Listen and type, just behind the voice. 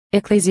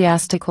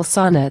Ecclesiastical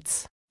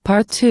Sonnets,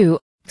 Part 2,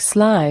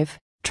 XLIV,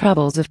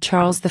 Troubles of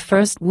Charles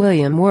I.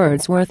 William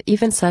Wordsworth.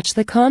 Even such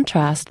the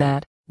contrast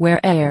that,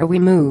 where'er we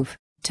move,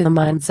 to the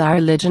mind's our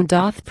religion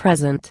doth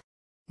present.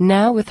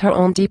 Now with her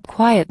own deep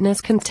quietness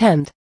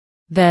content.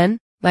 Then,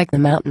 like the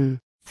mountain,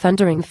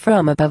 thundering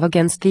from above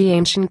against the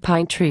ancient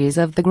pine trees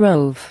of the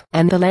grove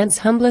and the land's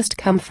humblest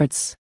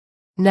comforts.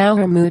 Now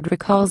her mood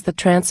recalls the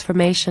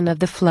transformation of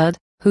the flood,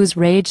 whose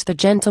rage the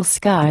gentle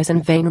skies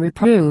in vain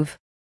reprove.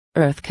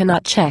 Earth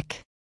cannot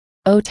check.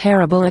 O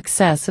terrible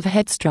excess of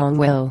headstrong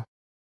will!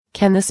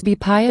 Can this be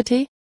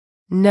piety?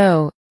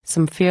 No,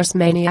 some fierce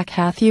maniac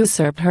hath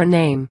usurped her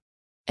name,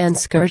 and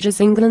scourges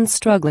England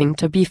struggling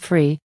to be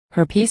free,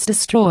 her peace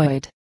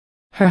destroyed,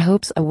 her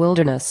hopes a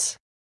wilderness,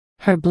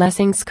 her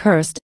blessings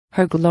cursed,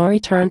 her glory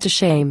turned to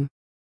shame.